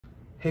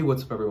Hey,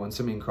 what's up everyone?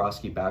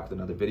 𝐒𝐎𝐂𝐈𝐀 back with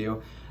another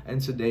video,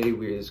 and today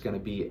is going to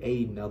be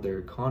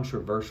another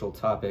controversial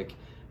topic,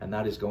 and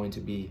that is going to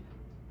be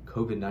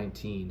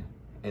COVID-19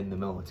 in the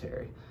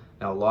military.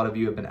 Now, a lot of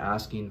you have been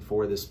asking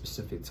for this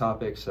specific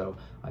topic, so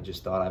I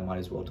just thought I might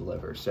as well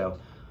deliver. So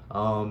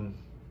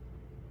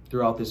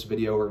throughout this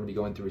video, we're going to be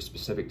going through a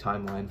specific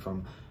timeline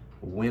from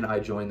when I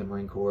joined the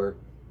Marine Corps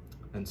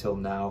until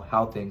now,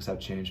 how things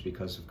have changed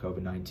because of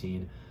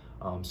COVID-19.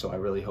 So I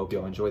really hope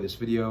y'all enjoy this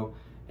video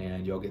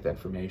and y'all get the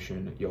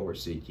information y'all were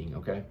seeking,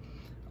 okay?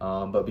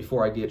 But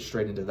before I get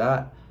straight into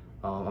that,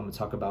 I'm gonna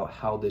talk about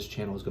how this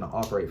channel is gonna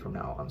operate from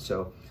now on.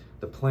 So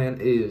the plan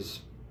is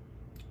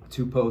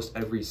to post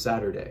every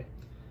Saturday,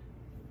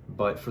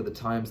 but for the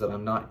times that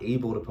I'm not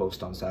able to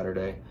post on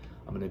Saturday,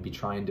 I'm gonna be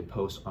trying to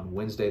post on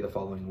Wednesday the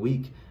following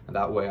week, and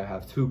that way I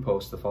have 2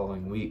 posts the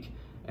following week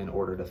in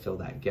order to fill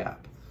that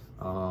gap.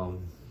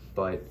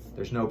 But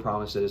there's no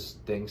promises,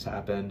 things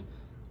happen.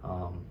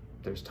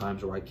 There's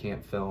times where I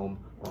can't film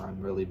or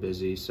I'm really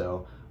busy,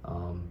 so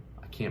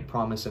I can't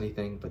promise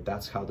anything, but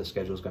that's how the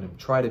schedule is going to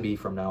try to be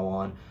from now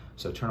on.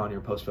 So turn on your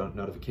post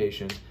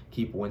notifications,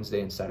 keep Wednesday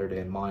and Saturday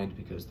in mind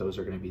because those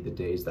are going to be the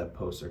days that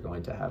posts are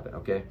going to happen,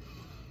 okay?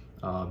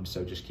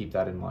 So just keep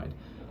that in mind.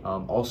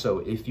 Also,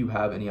 if you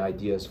have any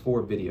ideas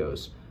for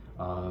videos,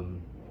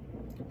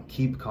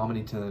 keep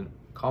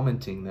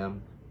commenting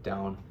them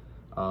down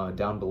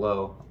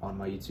below on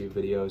my YouTube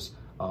videos.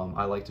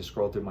 I like to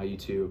scroll through my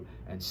YouTube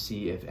and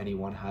see if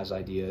anyone has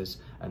ideas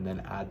and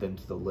then add them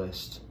to the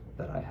list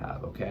that I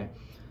have, okay?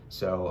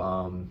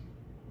 So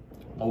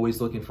always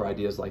looking for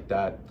ideas like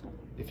that.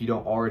 If you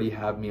don't already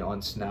have me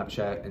on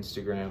Snapchat,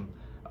 Instagram,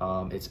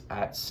 it's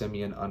at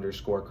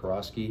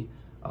 @Simeon_Kovsky.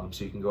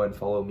 So you can go ahead and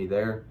follow me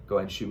there. Go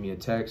ahead and shoot me a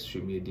text,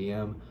 shoot me a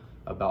DM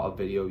about a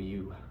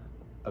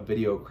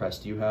video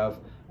request you have,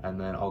 and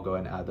then I'll go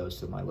ahead and add those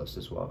to my list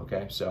as well,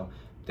 okay? So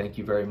thank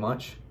you very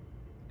much,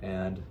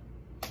 and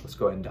let's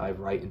go ahead and dive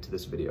right into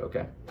this video,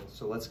 okay?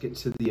 So let's get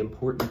to the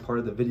important part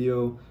of the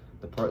video,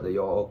 the part that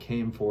y'all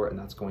came for, and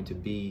that's going to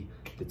be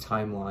the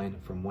timeline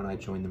from when I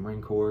joined the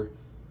Marine Corps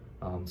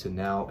to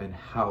now and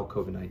how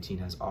COVID-19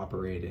 has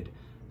operated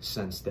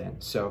since then.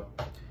 So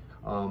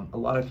a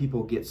lot of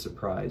people get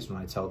surprised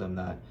when I tell them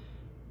that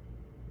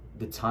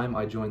the time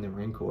I joined the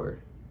Marine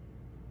Corps,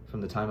 from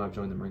the time I've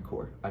joined the Marine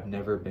Corps, I've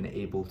never been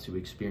able to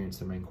experience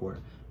the Marine Corps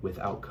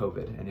without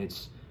COVID, and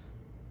it's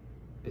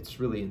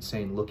really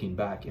insane looking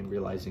back and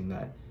realizing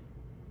that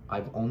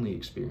I've only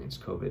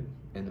experienced COVID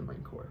in the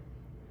Marine Corps.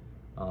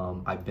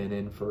 I've been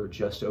in for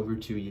just over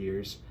 2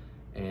 years,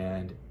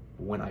 and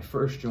when I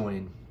first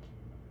joined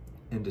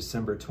in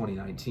December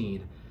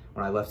 2019,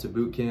 when I left to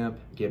boot camp,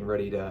 getting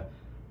ready to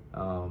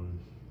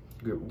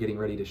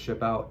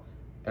ship out,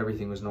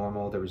 everything was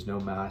normal. There was no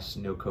masks,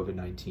 no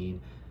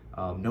COVID-19.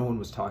 No one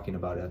was talking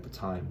about it at the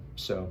time.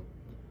 So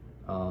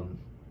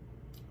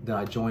then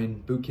I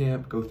joined boot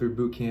camp, go through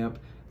boot camp.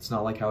 It's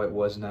not like how it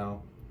was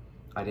now.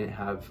 I didn't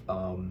have,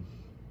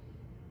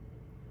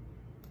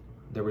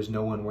 there was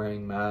no one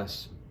wearing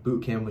masks.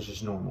 Boot camp was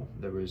just normal.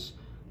 There was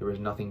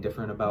nothing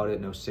different about it,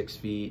 no 6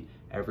 feet.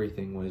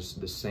 Everything was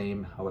the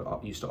same, how it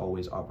used to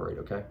always operate,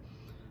 okay?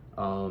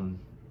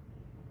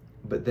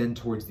 But then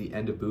towards the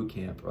end of boot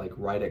camp, like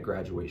right at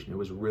graduation, it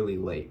was really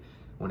late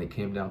when it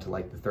came down to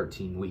like the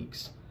 13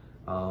 weeks.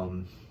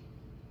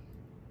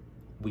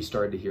 We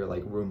started to hear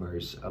like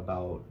rumors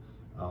about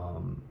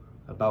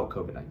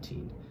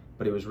COVID-19,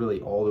 but it was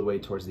really all the way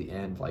towards the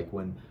end, like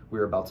when we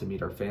were about to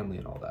meet our family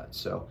and all that.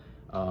 So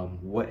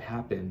what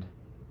happened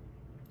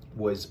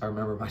was, I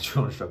remember my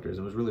drill instructors,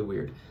 it was really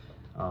weird.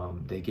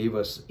 They gave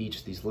us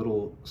each these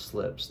little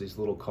slips, these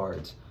little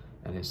cards,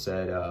 and it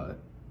said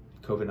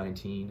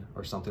COVID-19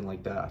 or something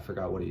like that. I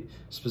forgot what it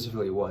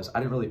specifically was. I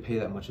didn't really pay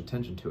that much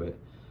attention to it,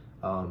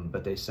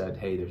 but they said,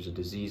 hey, there's a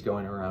disease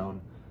going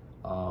around,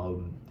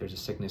 there's a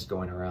sickness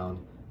going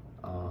around,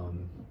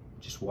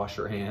 just wash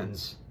your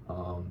hands,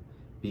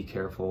 be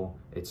careful,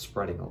 it's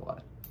spreading a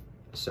lot.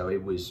 So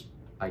it was,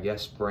 I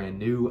guess, brand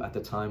new at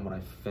the time when I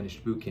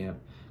finished boot camp,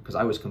 because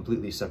I was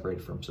completely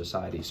separated from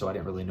society, so I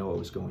didn't really know what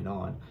was going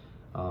on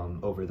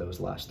over those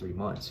last 3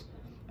 months.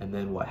 And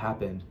then what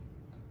happened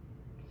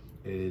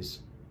is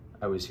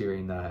I was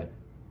hearing that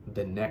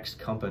the next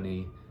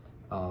company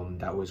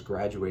that was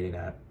graduating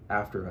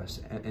after us,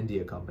 an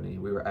India company,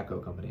 we were Echo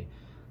company,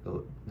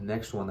 the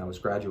next one that was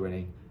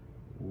graduating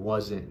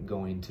wasn't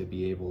going to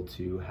be able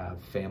to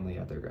have family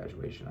at their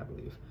graduation, I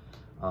believe.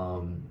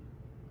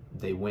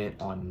 They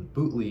went on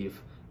boot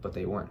leave, but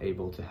they weren't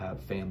able to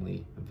have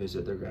family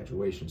visit their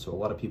graduation. So a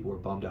lot of people were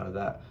bummed out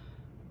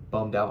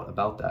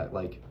about that.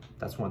 Like,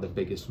 that's one of the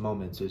biggest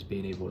moments, is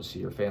being able to see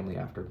your family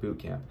after boot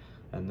camp.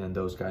 And then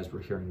those guys were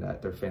hearing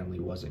that their family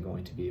wasn't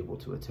going to be able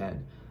to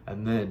attend.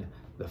 And then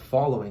the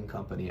following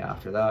company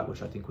after that,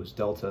 which I think was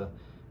Delta,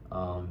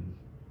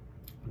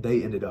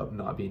 they ended up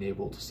not being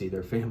able to see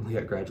their family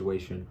at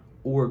graduation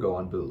or go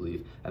on boot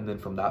leave. And then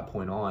from that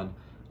point on,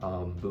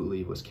 boot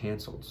leave was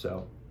canceled.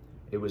 So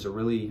it was a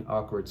really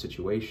awkward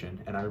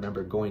situation. And I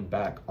remember going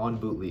back on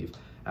boot leave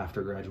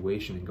after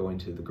graduation and going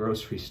to the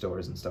grocery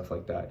stores and stuff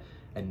like that.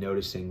 and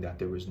noticing that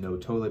there was no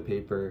toilet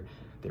paper,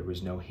 there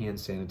was no hand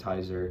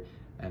sanitizer,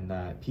 and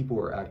that people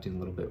were acting a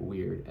little bit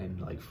weird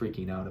and like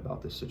freaking out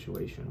about this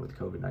situation with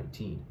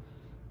COVID-19.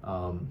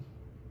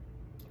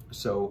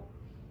 So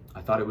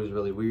I thought it was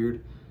really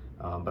weird,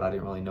 but I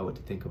didn't really know what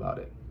to think about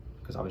it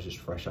because I was just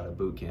fresh out of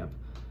boot camp.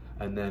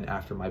 And then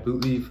after my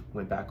boot leave,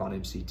 went back on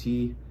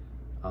MCT,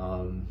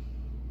 and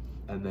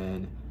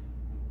then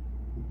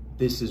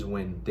this is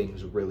when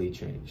things really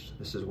changed.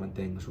 This is when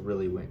things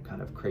really went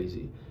kind of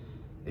crazy,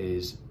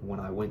 is when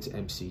I went to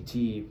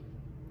MCT.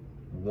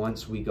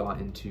 Once we got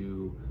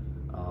into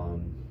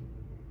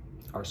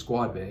our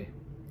squad bay,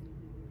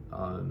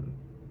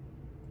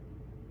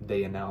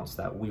 they announced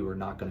that we were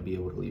not going to be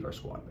able to leave our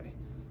squad bay.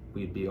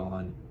 We'd be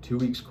on 2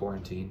 weeks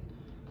quarantine,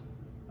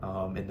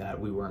 and that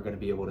we weren't going to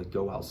be able to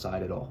go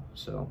outside at all.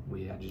 So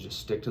we had to just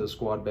stick to the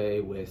squad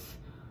bay with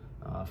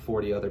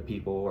 40 other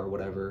people or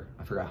whatever.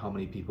 I forgot how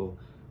many people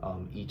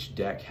each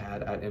deck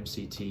had at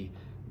MCT,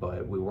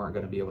 but we weren't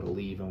going to be able to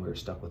leave, and we were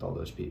stuck with all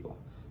those people.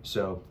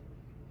 So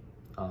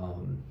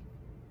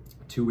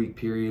 2 week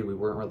period, we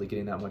weren't really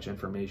getting that much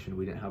information.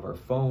 We didn't have our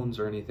phones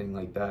or anything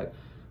like that.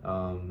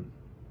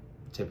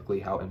 Typically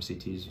how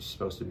MCT is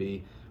supposed to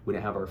be. We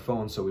didn't have our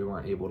phones, so we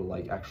weren't able to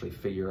like actually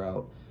figure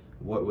out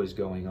what was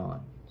going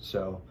on.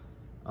 So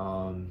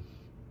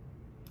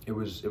it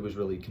was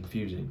really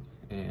confusing,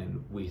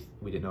 and we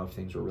didn't know if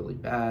things were really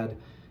bad,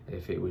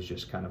 if it was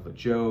just kind of a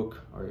joke,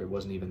 or it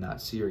wasn't even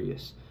that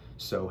serious.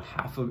 So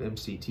half of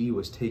MCT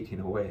was taken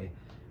away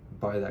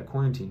by that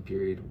quarantine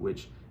period,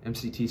 which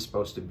MCT is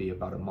supposed to be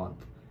about a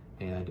month,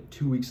 and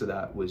 2 weeks of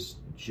that was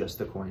just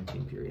the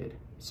quarantine period.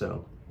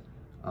 So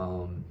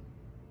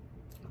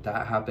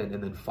that happened,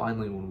 and then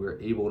finally when we were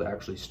able to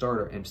actually start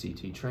our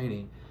MCT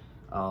training,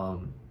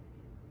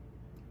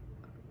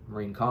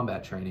 Marine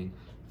combat training,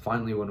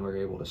 finally when we were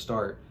able to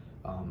start,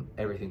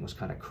 everything was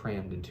kind of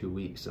crammed in 2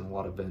 weeks, and a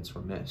lot of events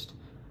were missed.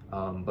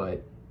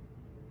 But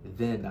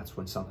then that's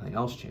when something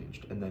else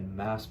changed, and then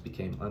masks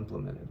became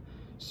implemented.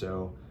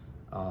 So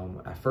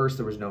at first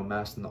there was no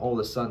masks, and all of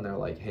a sudden they're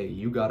like, hey,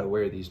 you gotta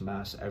wear these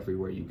masks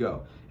everywhere you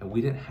go. And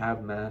we didn't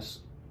have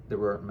masks. There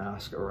weren't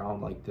masks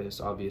around like this,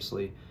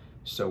 obviously.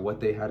 So what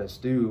they had us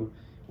do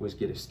was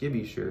get a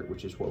skivvy shirt,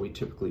 which is what we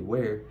typically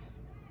wear,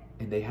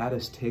 and they had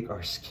us take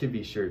our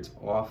skivvy shirts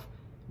off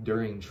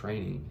during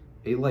training.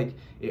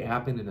 It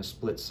happened in a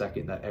split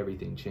second that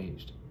everything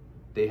changed.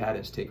 They had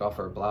us take off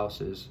our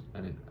blouses,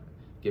 and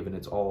given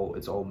it's all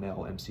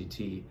male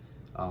MCT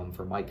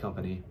for my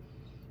company,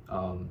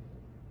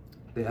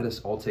 they had us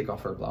all take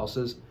off our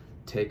blouses,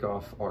 take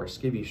off our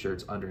skivvy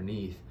shirts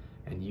underneath,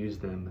 and use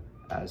them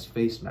as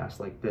face masks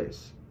like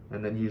this,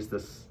 and then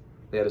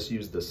they had us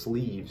use the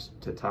sleeves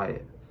to tie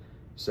it.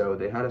 So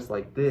they had us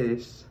like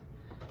this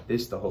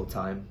the whole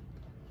time,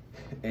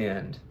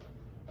 and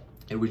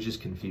it was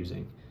just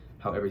confusing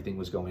how everything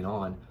was going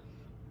on.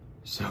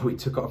 So we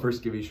took off our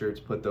skivvy shirts,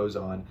 put those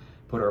on,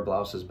 put our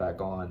blouses back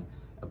on,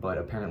 but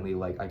apparently,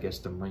 like, I guess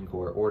the Marine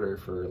Corps order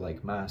for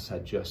like masks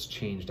had just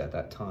changed at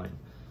that time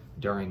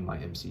during my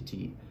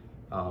MCT.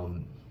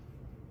 And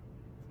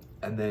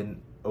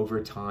then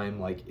over time,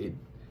 like it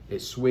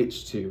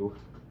switched to,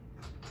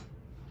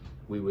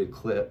 we would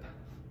clip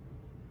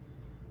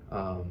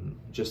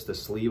just the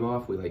sleeve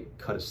off. We like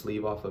cut a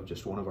sleeve off of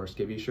just one of our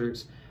skivvy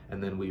shirts,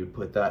 and then we would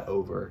put that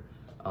over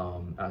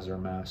as our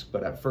mask.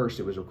 But at first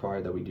it was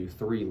required that we do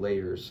 3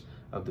 layers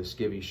of the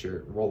skivvy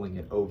shirt, rolling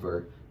it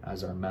over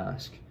as our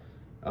mask.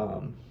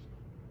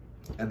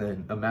 And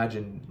then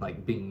imagine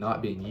like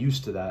not being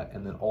used to that,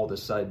 and then all of a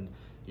sudden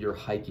you're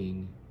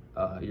hiking,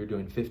 you're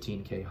doing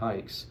 15K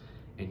hikes,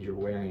 and you're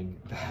wearing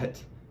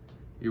that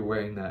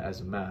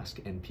as a mask,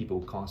 and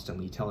people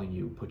constantly telling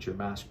you, put your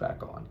mask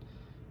back on.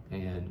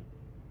 And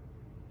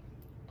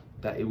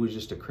that it was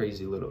just a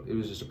crazy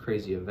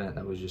event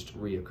that was just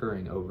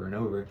reoccurring over and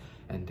over,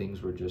 and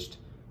things were just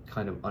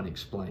kind of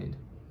unexplained.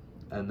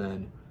 And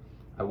then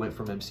I went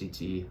from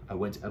MCT, I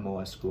went to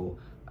MOS school,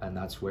 and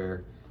that's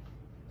where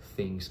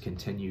things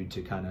continued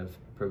to kind of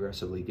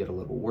progressively get a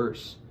little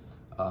worse,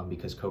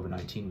 because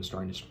COVID-19 was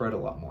starting to spread a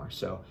lot more.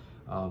 So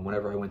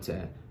whenever I went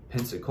to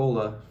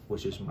Pensacola,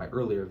 which is my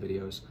earlier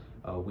videos,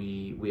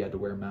 we had to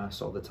wear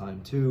masks all the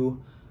time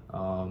too.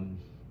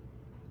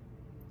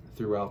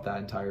 Throughout that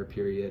entire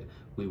period,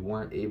 we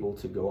weren't able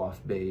to go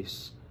off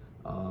base,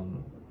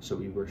 so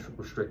we were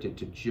restricted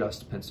to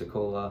just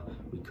Pensacola.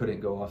 We couldn't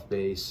go off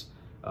base,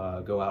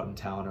 go out in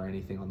town or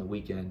anything on the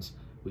weekends.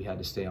 We had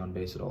to stay on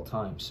base at all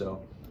times.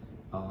 So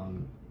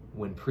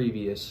when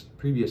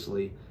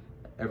previously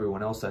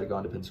everyone else that had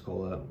gone to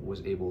Pensacola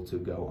was able to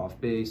go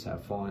off base,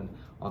 have fun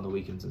on the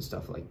weekends and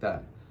stuff like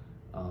that,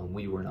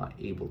 we were not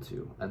able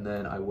to. And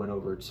then I went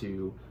over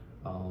to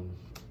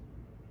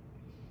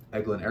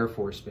Eglin Air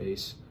Force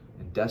Base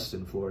in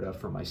Destin, Florida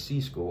for my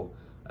C school,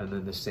 and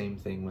then the same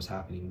thing was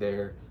happening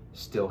there.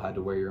 Still had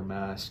to wear your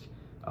mask,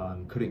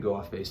 couldn't go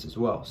off base as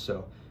well.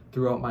 So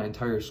throughout my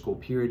entire school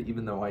period,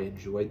 even though I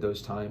enjoyed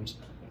those times,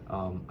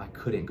 I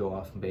couldn't go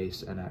off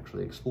base and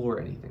actually explore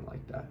anything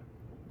like that.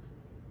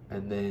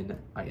 And then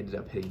I ended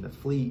up hitting the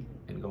fleet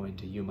and going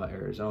to Yuma,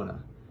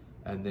 Arizona.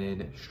 and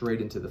then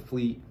straight into the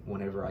fleet.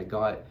 Whenever I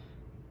got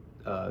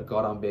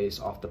on base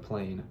off the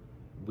plane,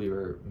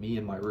 me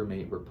and my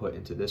roommate were put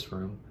into this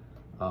room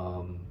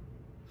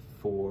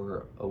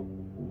for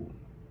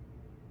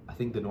I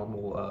think the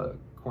normal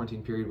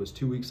quarantine period was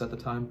 2 weeks at the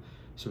time.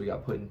 So we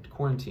got put in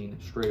quarantine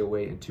straight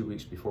away in 2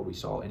 weeks before we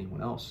saw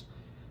anyone else.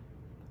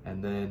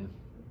 And then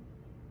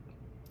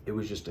it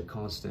was just a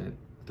constant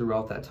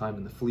throughout that time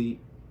in the fleet.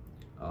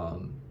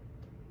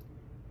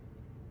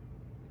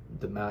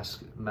 The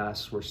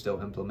masks were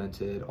still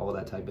implemented, all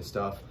that type of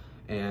stuff.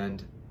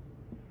 And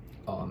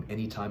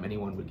anytime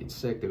anyone would get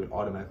sick, they would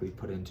automatically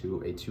put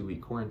into a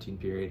 2-week quarantine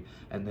period.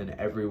 And then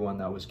everyone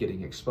that was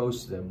getting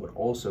exposed to them would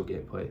also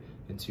get put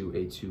into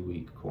a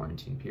 2-week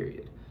quarantine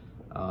period.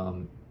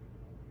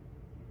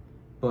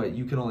 But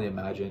you can only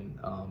imagine,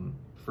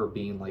 for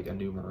being like a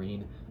new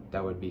Marine,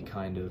 that would be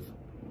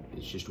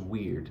it's just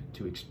weird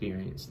to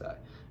experience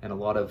that. And a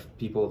lot of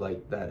people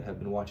like that have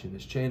been watching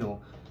this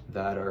channel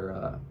that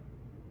are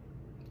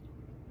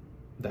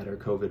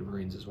COVID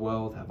Marines as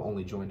well, have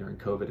only joined during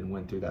COVID and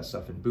went through that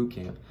stuff in boot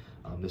camp.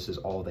 This is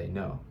all they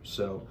know.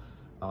 So,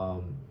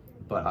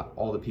 but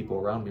all the people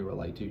around me were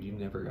like, dude, you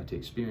never got to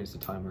experience the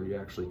time where you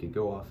actually could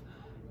go off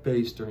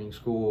base during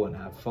school and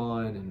have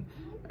fun and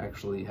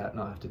actually not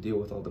have to deal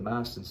with all the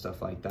masks and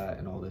stuff like that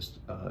and all this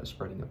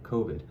spreading of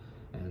COVID.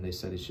 And they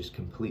said it's just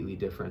completely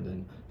different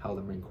than how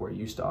the Marine Corps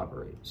used to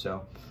operate.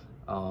 So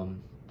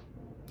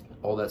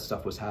all that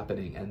stuff was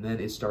happening, and then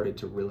it started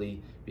to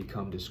really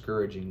become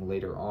discouraging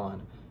later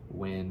on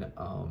when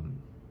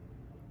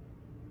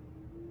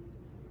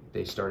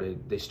they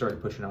started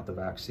pushing out the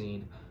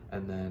vaccine,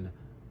 and then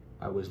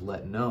I was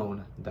let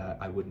known that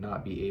I would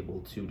not be able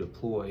to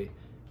deploy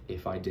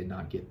if I did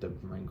not get the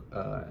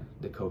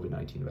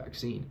COVID-19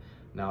 vaccine.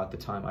 Now, at the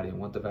time, I didn't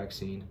want the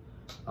vaccine.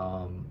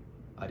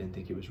 I didn't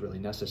think it was really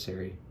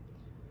necessary.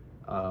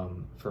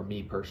 For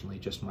me personally,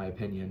 just my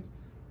opinion,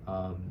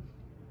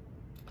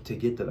 to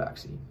get the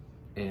vaccine.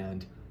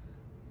 And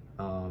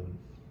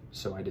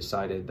so I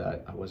decided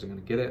that I wasn't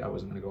going to get it. I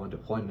wasn't going to go on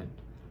deployment.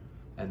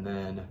 And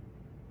then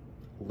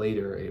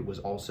later it was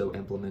also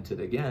implemented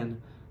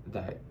again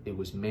that it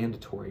was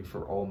mandatory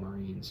for all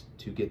Marines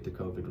to get the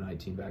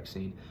COVID-19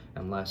 vaccine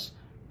unless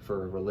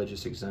for a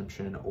religious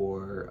exemption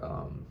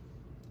or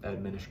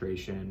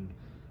administration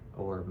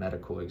or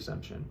medical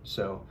exemption.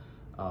 So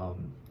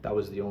that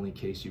was the only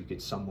case you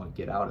could somewhat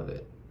get out of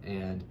it.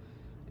 And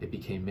it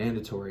became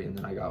mandatory, and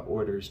then I got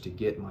orders to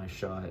get my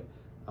shot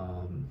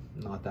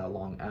not that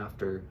long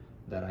after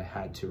that. I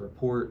had to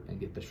report and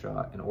get the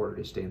shot in order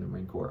to stay in the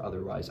Marine Corps,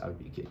 otherwise I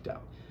would be kicked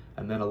out.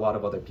 And then a lot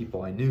of other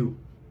people I knew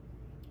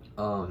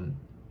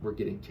were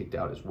getting kicked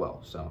out as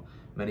well. So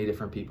many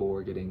different people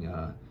were getting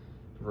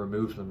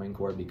removed from the Marine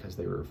Corps because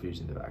they were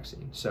refusing the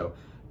vaccine. So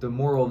the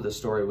moral of the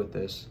story with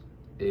this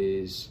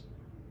is,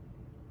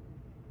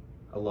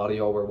 a lot of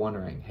y'all were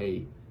wondering,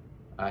 hey,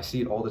 I see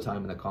it all the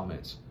time in the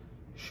comments,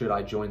 should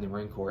I join the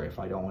Marine Corps if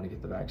I don't want to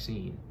get the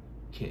vaccine?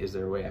 Is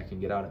there a way I can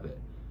get out of it?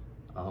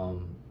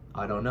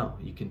 I don't know.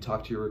 You can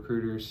talk to your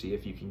recruiters, see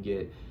if you can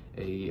get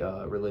a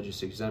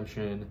religious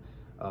exemption,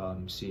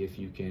 see if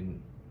you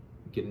can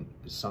get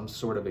some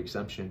sort of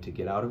exemption to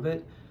get out of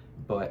it.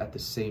 But at the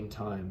same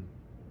time,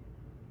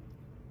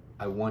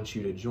 I want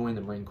you to join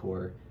the Marine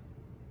Corps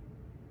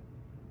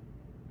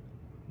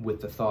with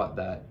the thought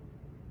that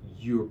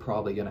you're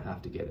probably going to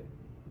have to get it.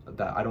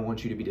 That I don't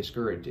want you to be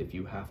discouraged if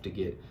you have to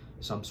get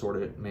some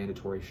sort of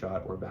mandatory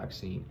shot or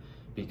vaccine,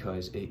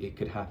 because it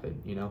could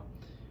happen, you know?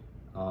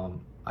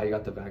 I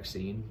got the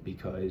vaccine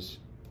because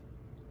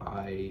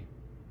I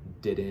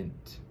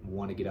didn't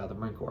want to get out of the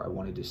Marine Corps. I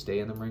wanted to stay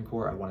in the Marine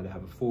Corps. I wanted to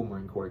have a full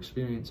Marine Corps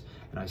experience,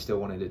 and I still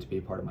wanted it to be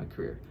a part of my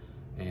career,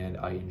 and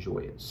I enjoy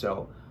it.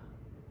 So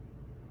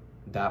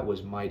that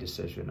was my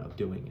decision of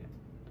doing it.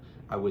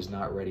 I was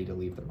not ready to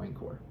leave the Marine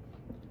Corps.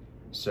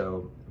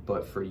 So,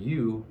 but for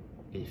you,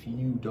 if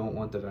you don't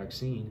want the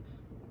vaccine,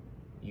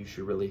 you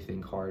should really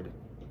think hard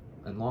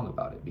and long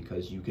about it,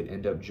 because you could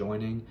end up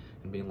joining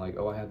and being like,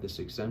 oh, I have this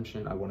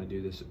exemption, I want to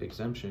do this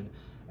exemption,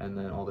 and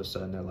then all of a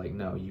sudden they're like,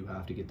 no, you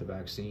have to get the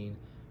vaccine.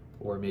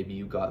 Or maybe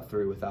you got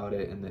through without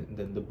it, and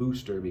then the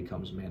booster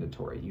becomes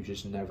mandatory. You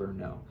just never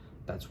know.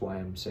 That's why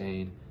I'm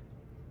saying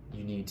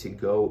you need to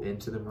go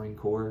into the Marine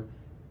Corps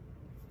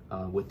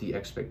with the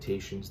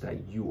expectations that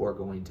you are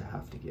going to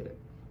have to get it.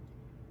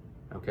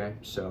 Okay,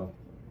 so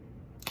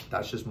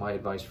that's just my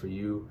advice for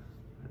you.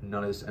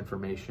 None of this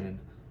information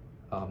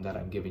that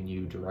I'm giving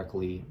you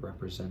directly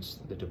represents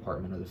the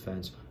Department of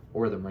Defense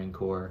or the Marine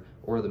Corps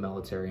or the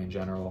military in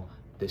general.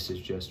 This is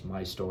just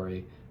my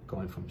story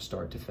going from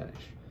start to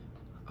finish.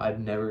 I've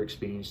never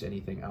experienced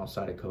anything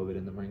outside of COVID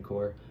in the Marine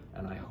Corps,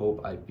 and I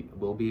hope I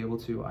will be able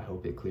to. I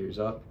hope it clears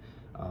up.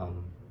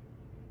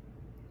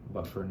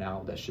 But for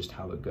now, that's just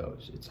how it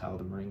goes. It's how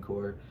the Marine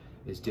Corps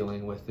is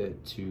dealing with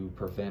it to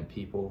prevent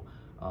people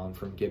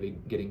from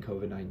getting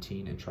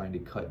COVID-19 and trying to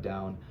cut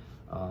down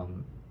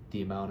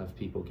the amount of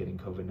people getting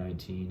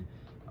COVID-19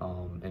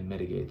 and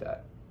mitigate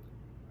that.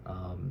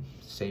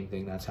 Same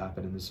thing that's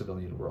happened in the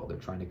civilian world. They're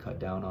trying to cut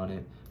down on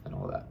it and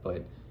all that,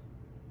 but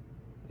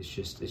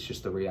it's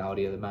just the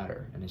reality of the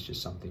matter, and it's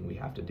just something we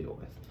have to deal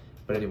with.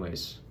 But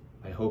anyways,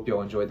 I hope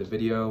y'all enjoyed the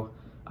video.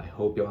 I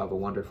hope y'all have a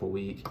wonderful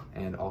week,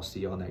 and I'll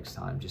see y'all next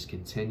time. Just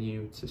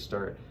continue to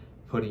start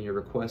putting your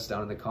requests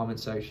down in the comment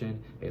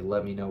section. Hey,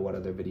 let me know what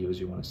other videos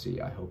you want to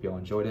see. I hope y'all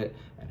enjoyed it,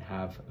 and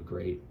have a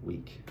great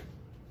week.